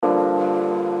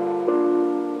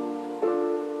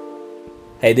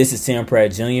Hey, this is Tim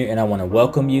Pratt Jr., and I want to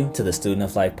welcome you to the Student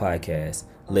of Life podcast.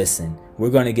 Listen, we're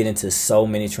going to get into so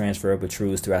many transferable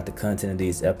truths throughout the content of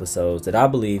these episodes that I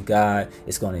believe God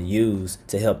is going to use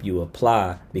to help you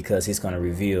apply because He's going to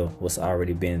reveal what's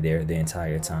already been there the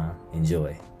entire time.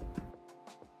 Enjoy.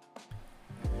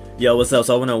 Yo, what's up?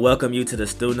 So I want to welcome you to the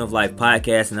Student of Life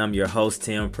podcast, and I'm your host,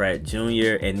 Tim Pratt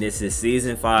Jr., and this is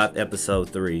Season 5, Episode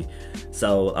 3.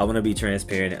 So I want to be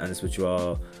transparent and honest with you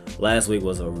all. Last week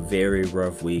was a very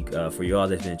rough week. For you all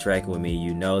that's been tracking with me,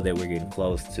 you know that we're getting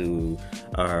close to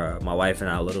my wife and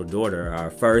our little daughter.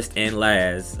 Our first and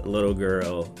last little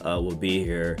girl will be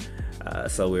here.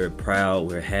 So we're proud,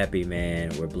 we're happy,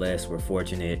 man. We're blessed, we're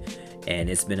fortunate, and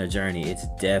it's been a journey. It's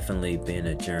definitely been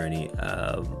a journey.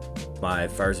 My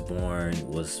firstborn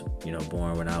was,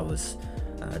 born when I was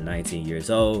 19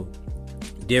 years old.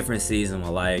 Different season of my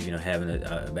life, having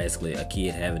basically a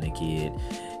kid, having a kid.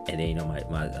 And then,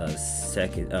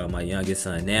 my youngest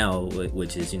son now,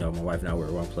 which is, my wife and I were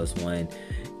 1+1.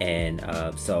 And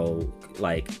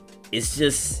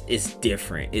it's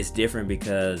different. It's different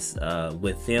because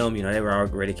with them, they were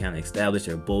already kind of established.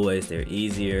 They're boys, they're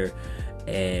easier.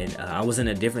 And I was in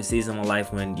a different season of my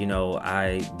life when,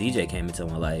 DJ came into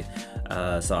my life.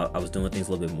 So I was doing things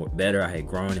a little bit more better. I had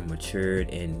grown and matured.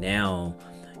 And now,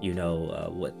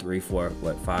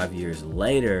 5 years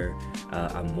later,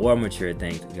 I'm more mature,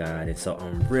 thank God. And so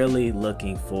I'm really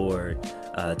looking forward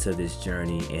to this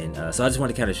journey. And so I just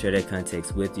want to kind of share that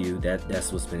context with you.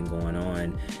 That's what's been going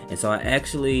on. And so I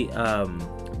actually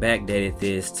backdated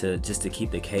this to keep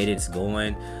the cadence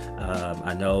going.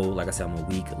 I know, like I said, I'm a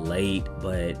week late,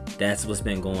 but that's what's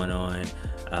been going on.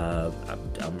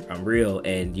 I'm real,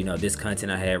 and this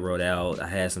content I had wrote out, I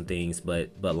had some things, but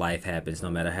life happens.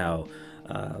 No matter how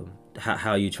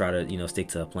you try to stick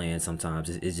to a plan, sometimes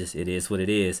it is what it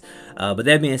is. But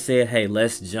that being said, hey,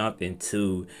 let's jump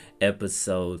into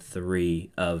episode 3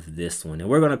 of this one, and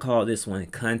we're gonna call this one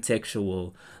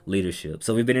Contextual Leadership.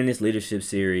 So we've been in this leadership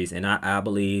series, and I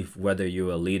believe whether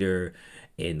you're a leader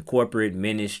in corporate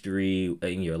ministry,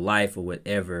 in your life, or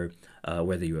whatever,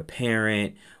 whether you're a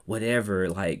parent, whatever,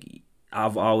 like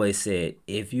I've always said,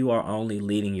 if you are only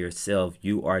leading yourself,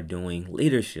 you are doing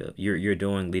leadership. You're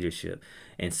doing leadership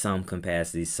in some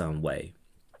capacity, some way.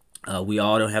 We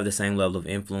all don't have the same level of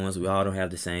influence. We all don't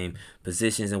have the same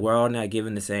positions, and we're all not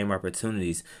given the same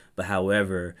opportunities. But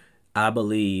however, I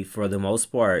believe for the most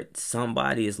part,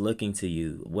 somebody is looking to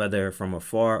you, whether from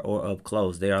afar or up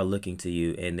close. They are looking to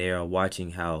you, and they are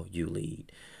watching how you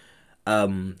lead.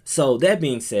 So that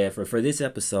being said, for this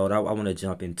episode, I want to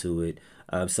jump into it.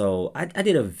 So I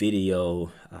did a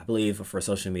video, I believe, for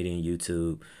social media and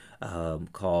YouTube,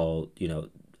 called,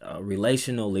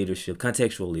 relational leadership,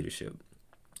 contextual leadership.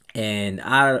 And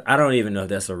I don't even know if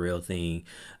that's a real thing.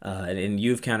 And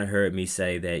you've kind of heard me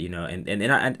say that,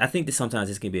 and I think that sometimes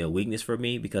this can be a weakness for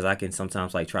me because I can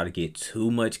sometimes try to get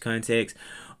too much context,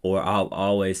 or I'll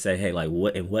always say, hey, like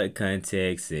what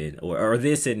context, and or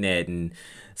this and that. And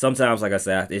sometimes, like I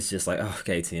said, it's just like, oh,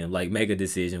 okay, Tim, make a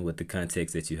decision with the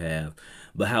context that you have.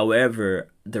 But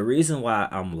however, the reason why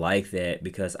I'm like that,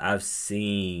 because I've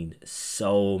seen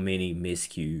so many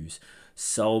miscues.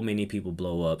 So many people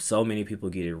blow up. So many people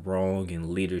get it wrong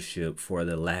in leadership for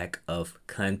the lack of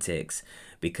context,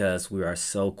 because we are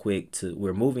so quick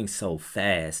we're moving so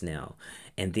fast now.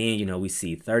 And then, we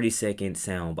see 30-second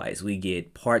sound bites. We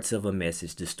get parts of a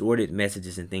message, distorted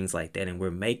messages and things like that. And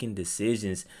we're making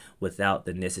decisions without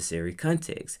the necessary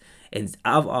context. And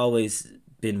I've always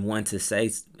been one to say,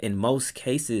 in most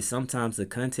cases, sometimes the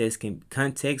context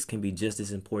can be just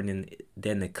as important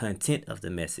than the content of the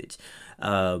message,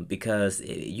 because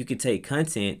you can take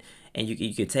content and you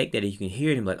can take that and you can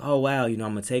hear it and be like, oh wow, I'm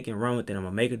gonna take and run with it. I'm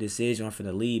gonna make a decision. I'm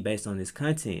gonna lead based on this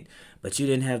content, but you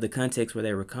didn't have the context where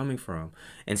they were coming from.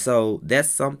 And so that's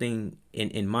something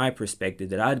in my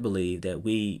perspective that I believe that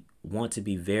we want to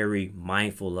be very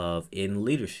mindful of in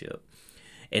leadership.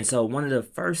 And so one of the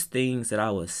first things that I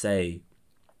would say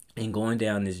in going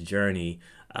down this journey,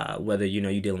 whether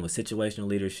you're dealing with situational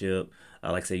leadership,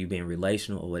 like say you being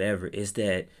relational or whatever, is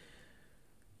that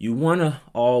you want to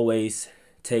always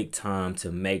take time to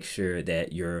make sure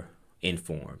that you're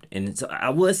informed. And so I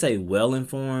would say well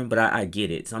informed, but I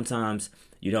get it. Sometimes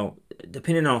you don't,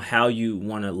 depending on how you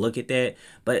want to look at that.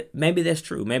 But maybe that's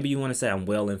true. Maybe you want to say I'm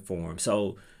well informed.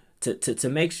 So to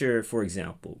make sure, for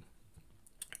example,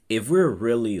 if we're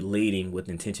really leading with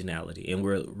intentionality and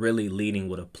we're really leading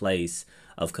with a place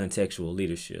of contextual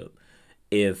leadership,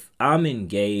 if I'm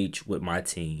engaged with my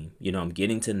team, I'm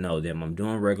getting to know them, I'm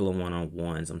doing regular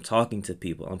one-on-ones, I'm talking to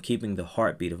people, I'm keeping the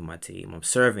heartbeat of my team, I'm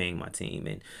surveying my team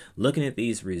and looking at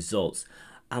these results,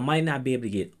 I might not be able to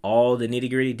get all the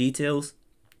nitty-gritty details,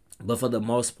 But for the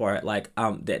most part, like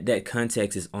that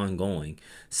context is ongoing.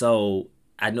 So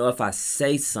I know if I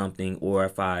say something or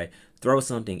if I throw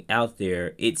something out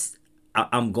there,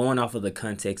 I'm going off of the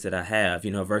context that I have,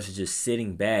 versus just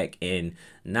sitting back and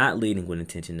not leading with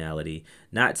intentionality,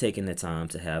 not taking the time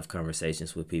to have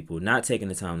conversations with people, not taking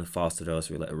the time to foster those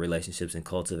relationships and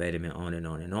cultivate them, and on and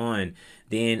on and on.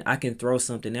 Then I can throw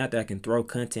something out there. I can throw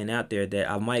content out there that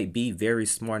I might be very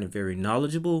smart and very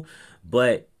knowledgeable,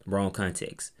 but wrong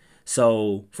context.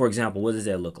 So, for example, what does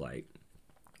that look like?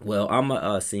 Well, I'm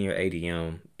a senior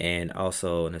ADM and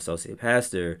also an associate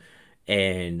pastor.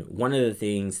 And one of the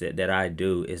things that I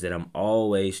do is that I'm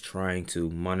always trying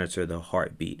to monitor the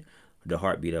heartbeat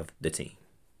of the team.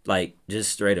 Like,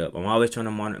 just straight up. I'm always trying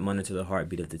to monitor the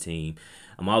heartbeat of the team.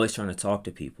 I'm always trying to talk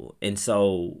to people. And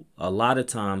so a lot of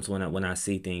times when I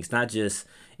see things, not just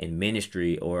in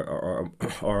ministry or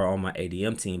on my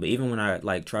ADM team, but even when I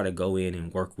like try to go in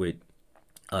and work with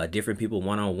different people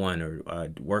one on one,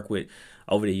 or work with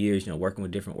over the years, working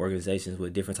with different organizations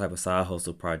with different type of side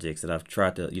hustle projects that I've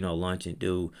tried to launch and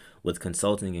do with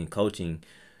consulting and coaching.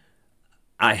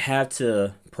 I have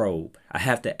to probe. I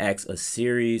have to ask a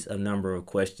series of number of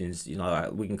questions.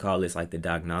 We can call this like the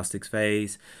diagnostics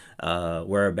phase,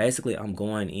 where basically I'm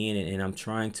going in and I'm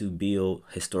trying to build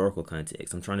historical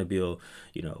context. I'm trying to build,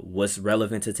 what's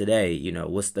relevant to today.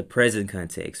 What's the present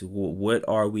context? What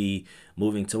are we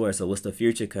moving towards? So what's the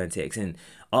future context? And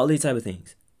all these type of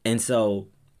things. And so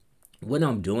when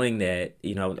I'm doing that,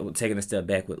 taking a step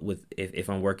back with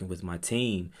if I'm working with my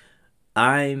team,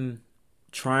 I'm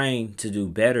trying to do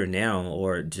better now,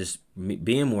 or just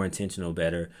being more intentional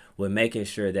better with making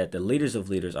sure that the leaders of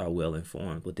leaders are well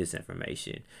informed with this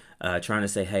information. Trying to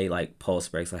say, hey, like pulse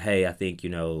breaks, like, hey, I think,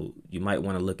 you might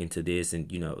want to look into this, and,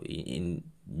 and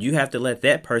you have to let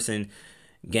that person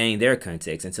gain their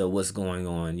context into what's going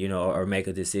on, or make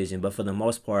a decision. But for the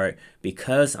most part,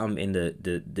 because I'm in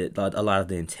the a lot of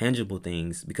the intangible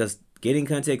things, because getting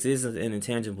context is an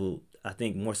intangible, I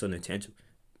think more so an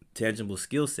tangible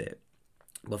skill set.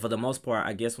 But for the most part,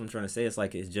 I guess what I'm trying to say is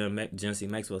like, as John C.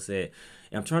 Maxwell said,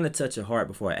 I'm trying to touch a heart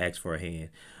before I ask for a hand.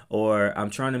 Or I'm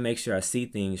trying to make sure I see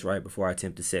things right before I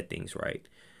attempt to set things right.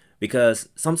 Because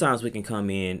sometimes we can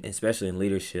come in, especially in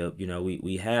leadership,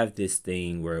 we have this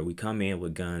thing where we come in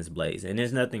with guns blazing. And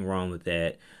there's nothing wrong with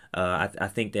that. I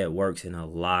think that works in a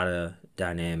lot of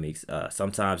dynamics.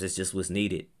 Sometimes it's just what's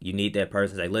needed. You need that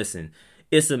person to say, listen,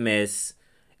 it's a mess.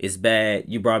 It's bad.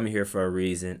 You brought me here for a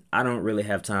reason. I don't really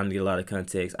have time to get a lot of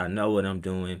context. I know what I'm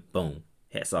doing. Boom.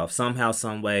 Hats off. Somehow,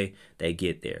 some way, they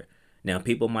get there. Now,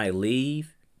 people might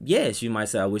leave. Yes, you might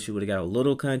say, I wish you would have got a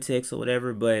little context or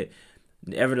whatever, but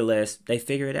nevertheless, they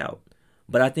figure it out.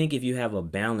 But I think if you have a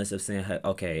balance of saying, hey,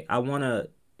 okay, I want to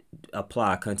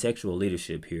apply contextual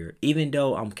leadership here, even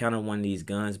though I'm kind of one of these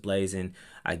guns blazing,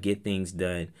 I get things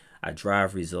done, I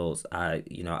drive results, I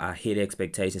hit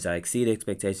expectations, I exceed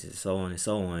expectations, and so on and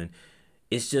so on.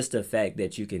 It's just the fact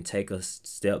that you can take a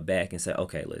step back and say,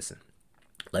 okay, listen,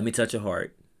 let me touch a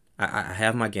heart. I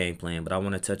have my game plan, but I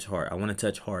want to touch heart. I want to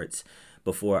touch hearts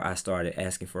before I started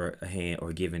asking for a hand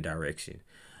or giving direction.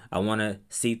 I want to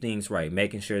see things right,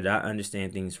 making sure that I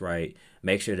understand things right,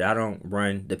 make sure that I don't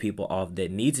run the people off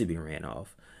that need to be ran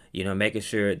off. Making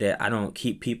sure that I don't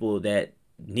keep people that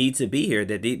need to be here,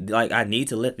 like I need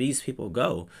to let these people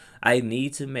go. I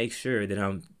need to make sure that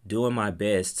I'm doing my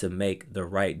best to make the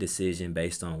right decision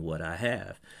based on what I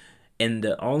have. And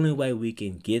the only way we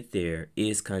can get there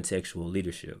is contextual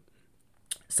leadership.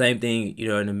 Same thing,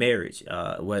 in a marriage.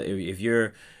 Whether if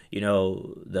you're,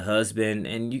 the husband,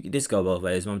 and this go both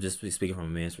ways. I'm just speaking from a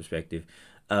man's perspective.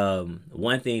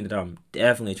 One thing that I'm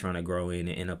definitely trying to grow in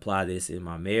and apply this in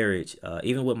my marriage,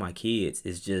 even with my kids,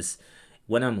 is just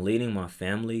when I'm leading my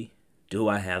family, do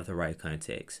I have the right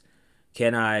context?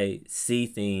 Can I see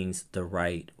things the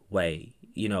right way?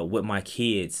 With my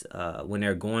kids, when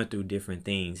they're going through different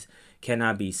things, can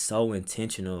I be so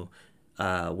intentional,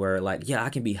 where like, yeah, I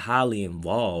can be highly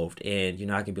involved,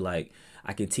 and I can be like,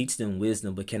 I can teach them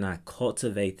wisdom, but can I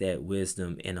cultivate that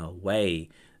wisdom in a way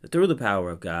through the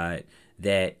power of God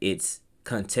that it's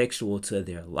contextual to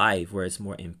their life, where it's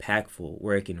more impactful,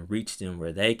 where it can reach them,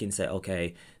 where they can say,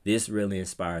 okay, this really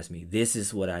inspires me. This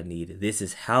is what I needed. This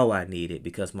is how I need it,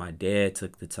 because my dad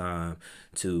took the time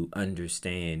to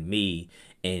understand me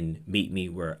and meet me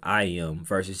where I am,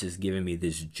 versus just giving me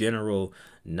this general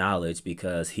knowledge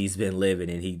because he's been living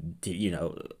and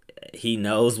he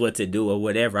knows what to do or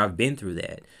whatever. I've been through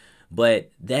that.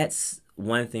 But that's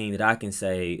one thing that I can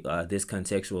say, this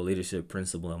contextual leadership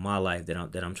principle in my life that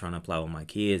I'm trying to apply with my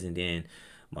kids. And then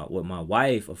with my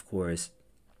wife, of course,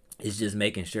 is just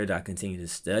making sure that I continue to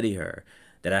study her,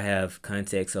 that I have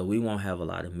context, so we won't have a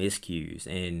lot of miscues.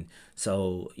 And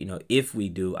so, if we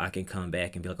do, I can come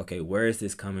back and be like, okay, where is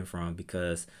this coming from?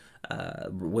 Because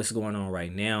what's going on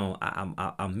right now,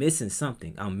 I'm missing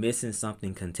something. I'm missing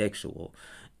something contextual.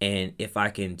 And if I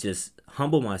can just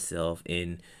humble myself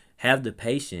and have the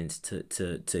patience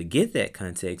to get that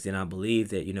context, then I believe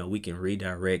that, we can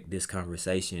redirect this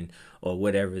conversation or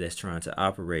whatever that's trying to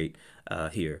operate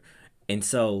here. And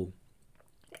so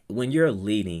when you're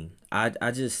leading,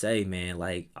 I just say, man,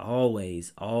 like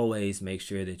always make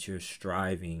sure that you're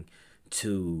striving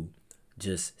to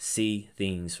just see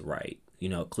things right.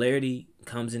 Clarity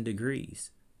comes in degrees.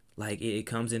 Like it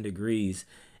comes in degrees.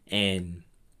 And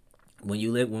when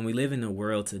we live in the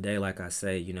world today, like I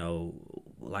say,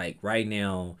 like right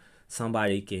now,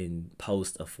 somebody can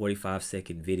post a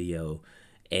 45-second video,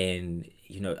 and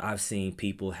I've seen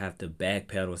people have to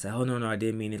backpedal and say, oh, no, I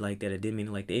didn't mean it like that, I didn't mean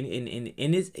it like that.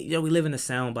 And it's, we live in a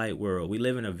soundbite world. We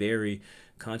live in a very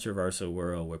controversial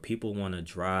world where people want to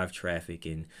drive traffic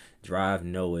and drive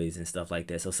noise and stuff like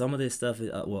that. So some of this stuff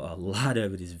is, well, a lot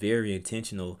of it is very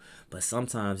intentional, but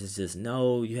sometimes it's just,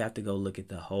 no, you have to go look at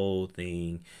the whole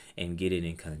thing and get it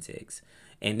in context.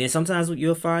 And then sometimes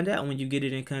you'll find out when you get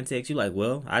it in context, you're like,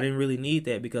 well, I didn't really need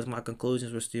that because my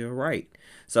conclusions were still right.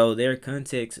 So their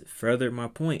context furthered my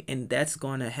point, and that's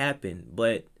going to happen.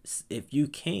 But if you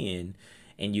can,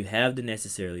 and you have the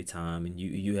necessary time, and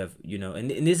you have, and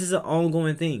this is an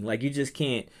ongoing thing. Like, you just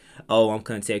can't, oh, I'm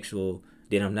contextual,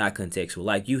 then I'm not contextual.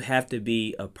 Like, you have to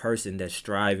be a person that's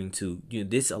striving to,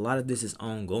 a lot of this is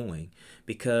ongoing.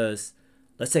 Because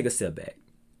let's take a step back.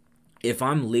 If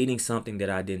I'm leading something that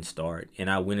I didn't start and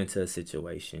I went into a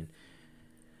situation,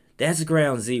 that's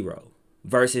ground zero.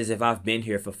 Versus if I've been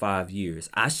here for 5 years,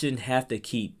 I shouldn't have to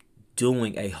keep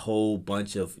doing a whole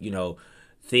bunch of,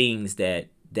 things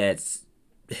that's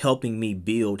helping me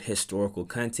build historical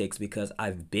context because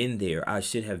I've been there. I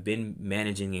should have been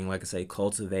managing and, like I say,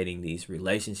 cultivating these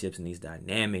relationships and these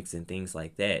dynamics and things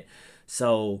like that.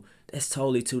 So that's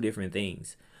totally two different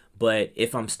things. But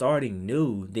if I'm starting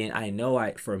new, then I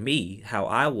know for me, how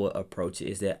I will approach it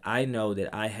is that I know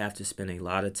that I have to spend a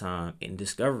lot of time in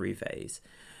discovery phase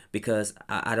because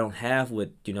I don't have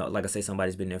what, like I say,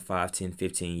 somebody's been there 5, 10,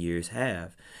 15 years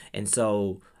have. And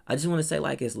so I just want to say,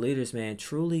 like, as leaders, man,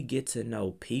 truly get to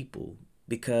know people.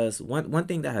 Because one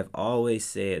thing that I've always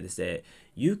said is that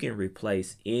you can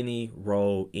replace any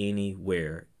role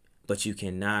anywhere, but you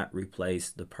cannot replace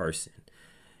the person.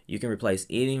 You can replace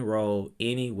any role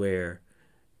anywhere,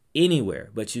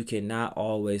 but you cannot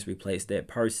always replace that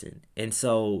person. And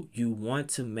so you want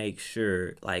to make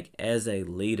sure, like, as a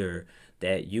leader,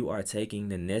 that you are taking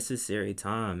the necessary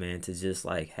time, man, to just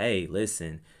like, hey,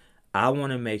 listen, I just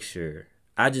want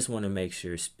to make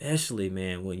sure, especially,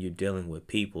 man, when you're dealing with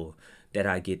people, that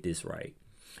I get this right.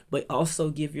 But also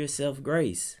give yourself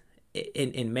grace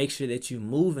and make sure that you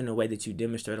move in a way that you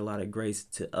demonstrate a lot of grace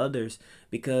to others,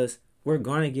 because we're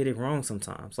going to get it wrong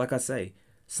sometimes. Like I say,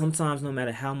 sometimes no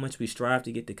matter how much we strive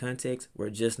to get the context, we're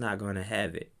just not going to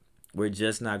have it. We're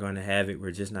just not going to have it.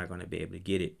 We're just not going to be able to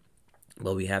get it.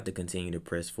 But we have to continue to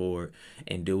press forward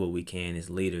and do what we can as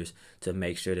leaders to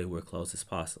make sure that we're close as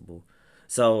possible.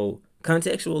 So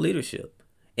contextual leadership.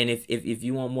 And if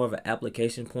you want more of an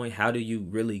application point, how do you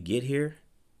really get here?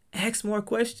 Ask more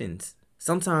questions.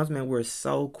 Sometimes, man, we're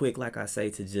so quick, like I say,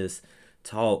 to just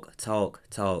talk.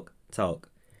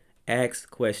 Ask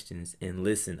questions and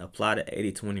listen. Apply the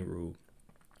 80-20 rule.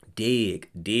 Dig.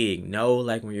 Know,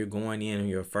 like, when you're going in on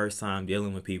your first time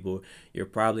dealing with people, you're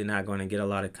probably not going to get a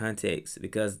lot of context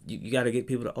because you got to get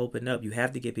people to open up. You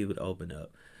have to get people to open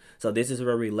up. So this is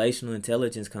where relational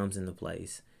intelligence comes into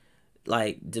place.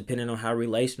 Like, depending on how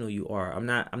relational you are, I'm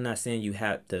not saying you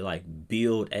have to, like,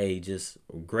 build a just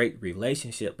great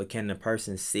relationship, but can the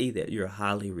person see that you're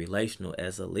highly relational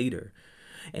as a leader?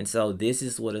 And so this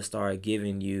is what it start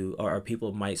giving you, or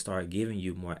people might start giving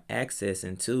you more access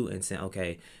into and saying,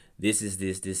 okay, this is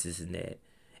and that.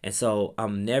 And so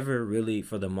I'm never really,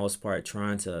 for the most part,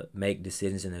 trying to make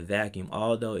decisions in a vacuum,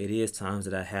 although it is times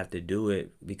that I have to do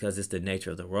it because it's the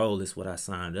nature of the role. It's what I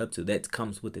signed up to. That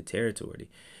comes with the territory,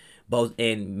 both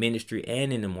in ministry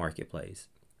and in the marketplace.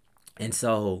 And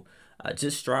so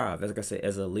just strive, as I say,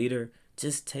 as a leader,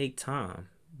 just take time.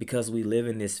 Because we live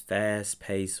in this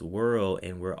fast-paced world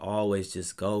and we're always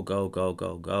just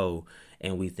go.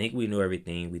 And we think we know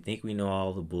everything. We think we know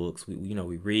all the books. We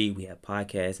read, we have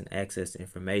podcasts and access to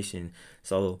information.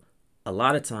 So a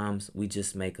lot of times we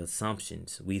just make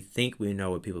assumptions. We think we know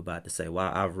what people are about to say.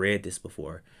 Well, I've read this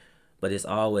before. But it's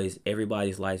always,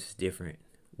 everybody's life is different.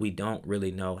 We don't really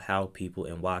know how people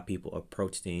and why people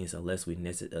approach things unless we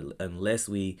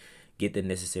get the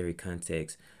necessary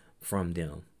context. from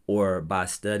them, or by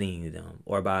studying them,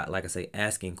 or by, like I say,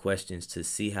 asking questions to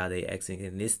see how they exit.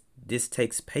 And this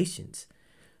takes patience.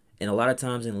 And a lot of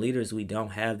times in leaders, we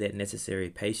don't have that necessary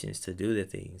patience to do the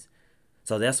things.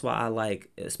 So that's why I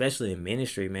like, especially in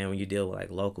ministry, man, when you deal with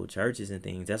like local churches and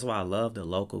things, that's why I love the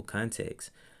local context.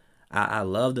 I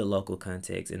love the local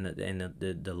context in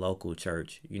the local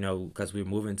church, because we're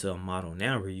moving to a model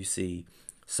now where you see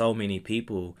so many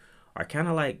people are kind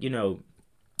of like, the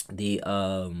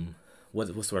what's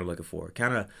the word I'm looking for?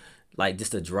 Kind of like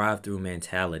just a drive-through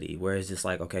mentality where it's just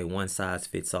like, okay, one size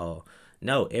fits all.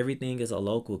 No, everything is a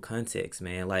local context,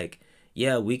 man. Like,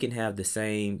 yeah, we can have the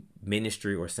same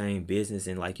ministry or same business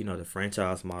in, like, the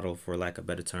franchise model, for lack of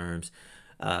better terms,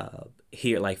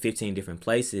 here, like 15 different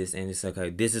places. And it's okay,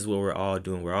 this is what we're all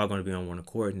doing. We're all going to be on one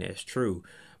accord, and that's true.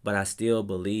 But I still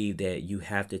believe that you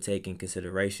have to take in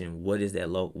consideration what is that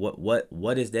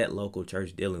what is that local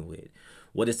church dealing with?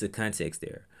 What is the context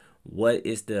there? What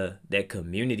is that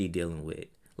community dealing with?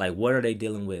 Like, what are they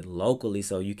dealing with locally,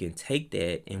 so you can take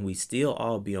that and we still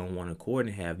all be on one accord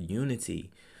and have unity.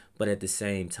 But at the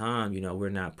same time, we're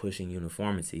not pushing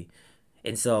uniformity.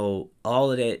 And so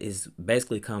all of that is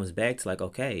basically comes back to like,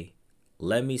 okay,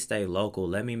 let me stay local.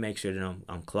 Let me make sure that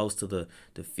I'm close to the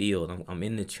field. I'm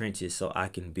in the trenches, so I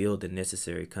can build the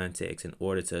necessary context in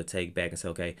order to take back and say,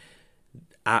 okay,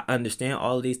 I understand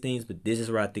all of these things, but this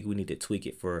is where I think we need to tweak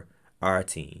it for our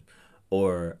team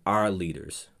or our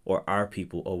leaders or our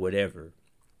people or whatever.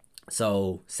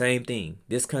 So same thing,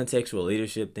 this contextual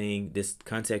leadership thing, this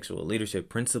contextual leadership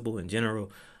principle in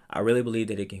general, I really believe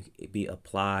that it can be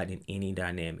applied in any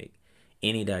dynamic,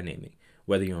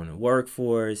 whether you're in the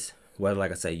workforce, whether,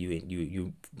 like I say,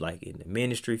 you like in the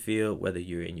ministry field, whether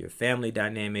you're in your family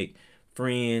dynamic,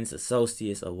 friends,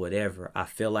 associates, or whatever. I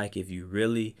feel like if you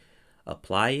really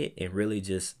apply it and really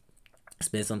just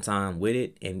spend some time with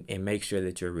it and make sure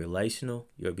that you're relational,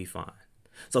 you'll be fine.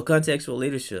 So contextual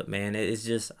leadership, man, it's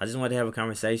just, I just wanted to have a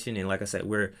conversation. And like I said,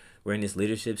 we're in this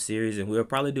leadership series, and we'll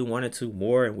probably do 1 or 2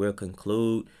 more and we'll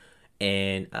conclude.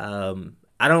 And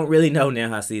I don't really know now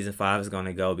how season 5 is going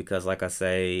to go, because like I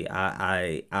say,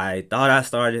 I thought I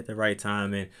started at the right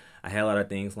time and I had a lot of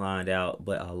things lined out,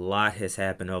 but a lot has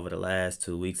happened over the last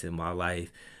 2 weeks in my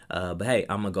life. But hey,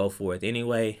 I'm going to go for it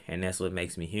anyway, and that's what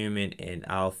makes me human, and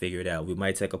I'll figure it out. We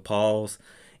might take a pause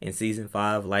in season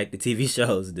 5 like the TV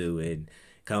shows do and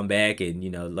come back.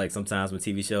 And, like sometimes when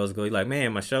TV shows go, you're like,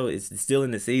 man, my show is still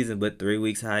in the season, but 3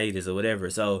 weeks hiatus or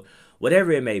whatever. So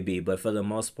whatever it may be, but for the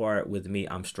most part with me,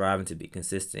 I'm striving to be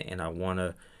consistent, and I want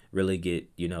to really get,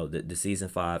 the season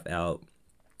 5 out,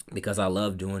 because I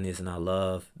love doing this and I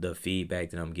love the feedback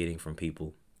that I'm getting from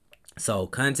people. So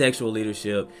contextual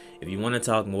leadership, if you want to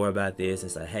talk more about this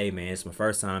and say, hey man, it's my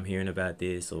first time hearing about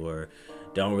this, or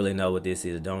don't really know what this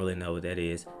is, don't really know what that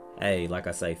is, hey, like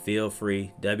I say, feel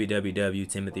free,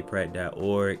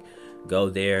 www.timothypratt.org.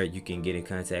 Go there. You can get in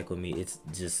contact with me. It's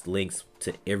just links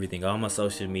to everything, all my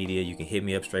social media. You can hit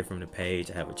me up straight from the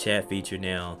page. I have a chat feature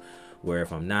now where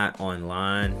if I'm not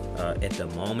online at the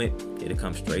moment, it'll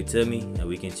come straight to me and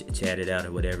we can chat it out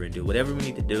or whatever, and do whatever we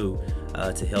need to do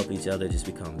to help each other just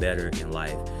become better in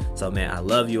life. So man, I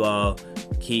love you all.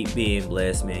 Keep being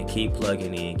blessed, man. Keep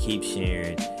plugging in, keep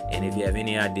sharing. And if you have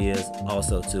any ideas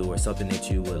also too, or something that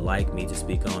you would like me to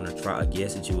speak on, or try a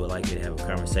guest that you would like me to have a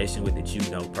conversation with that you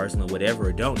know personally, whatever,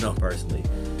 or don't know personally,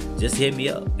 just hit me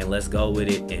up and let's go with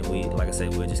it. And we, like I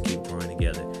said, we'll just keep growing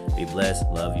together. Be blessed.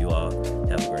 Love you all.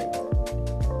 Have a great one.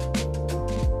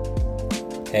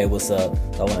 Hey, what's up?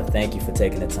 I want to thank you for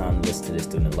taking the time to listen to this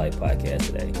Student of Life podcast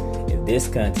today. If this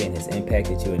content has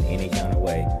impacted you in any kind of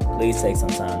way, please take some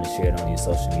time to share it on your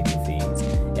social media feeds.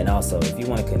 And also, if you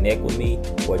want to connect with me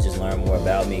or just learn more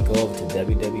about me, go over to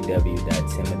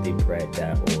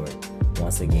www.timothypratt.org.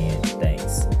 Once again,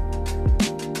 thanks.